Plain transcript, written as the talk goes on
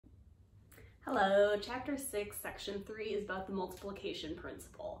Hello, Chapter 6, Section 3 is about the multiplication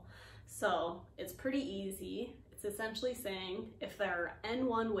principle. So it's pretty easy. It's essentially saying if there are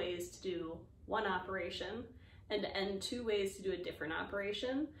n1 ways to do one operation and n2 ways to do a different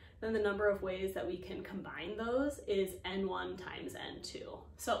operation, then the number of ways that we can combine those is n1 times n2.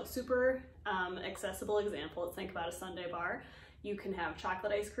 So super accessible example, let's think about a sundae bar. You can have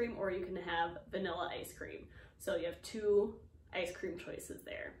chocolate ice cream or you can have vanilla ice cream. So you have two ice cream choices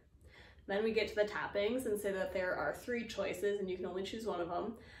there. Then we get to the toppings and say that there are three choices and you can only choose one of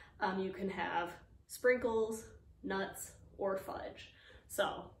them. You can have sprinkles, nuts, or fudge.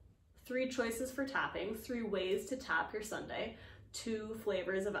 So three choices for toppings, three ways to top your sundae, two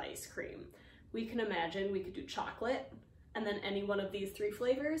flavors of ice cream. We can imagine we could do chocolate and then any one of these three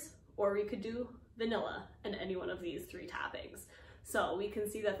flavors, or we could do vanilla and any one of these three toppings. So we can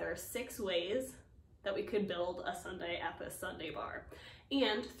see that there are 6 ways that we could build a sundae at this sundae bar.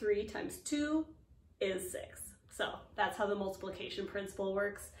 And 3 times 2 is 6. So that's how the multiplication principle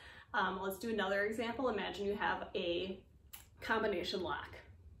works. Let's do another example. Imagine you have a combination lock.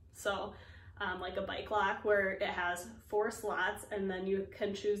 So like a bike lock where it has 4 slots and then you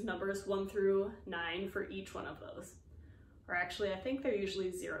can choose numbers 1 through 9 for each one of those. Or actually, I think they're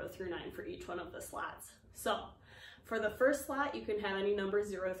usually 0 through 9 for each one of the slots. So for the first slot, you can have any number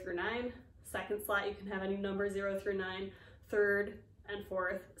 0 through 9. Second slot, you can have any number 0 through 9. Third and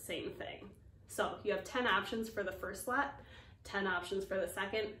fourth, same thing. So you have 10 options for the first slot, 10 options for the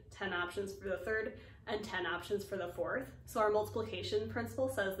second, 10 options for the third, and 10 options for the fourth. So our multiplication principle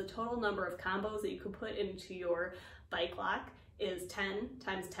says the total number of combos that you could put into your bike lock is 10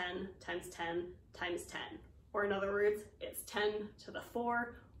 times 10 times 10 times 10. Or in other words, it's 10 to the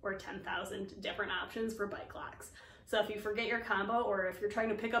 4 or 10,000 different options for bike locks. So if you forget your combo, or if you're trying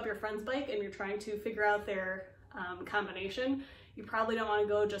to pick up your friend's bike and you're trying to figure out their combination, you probably don't want to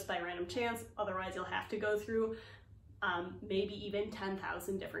go just by random chance. Otherwise, you'll have to go through maybe even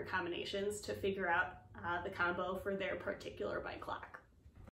 10,000 different combinations to figure out the combo for their particular bike lock.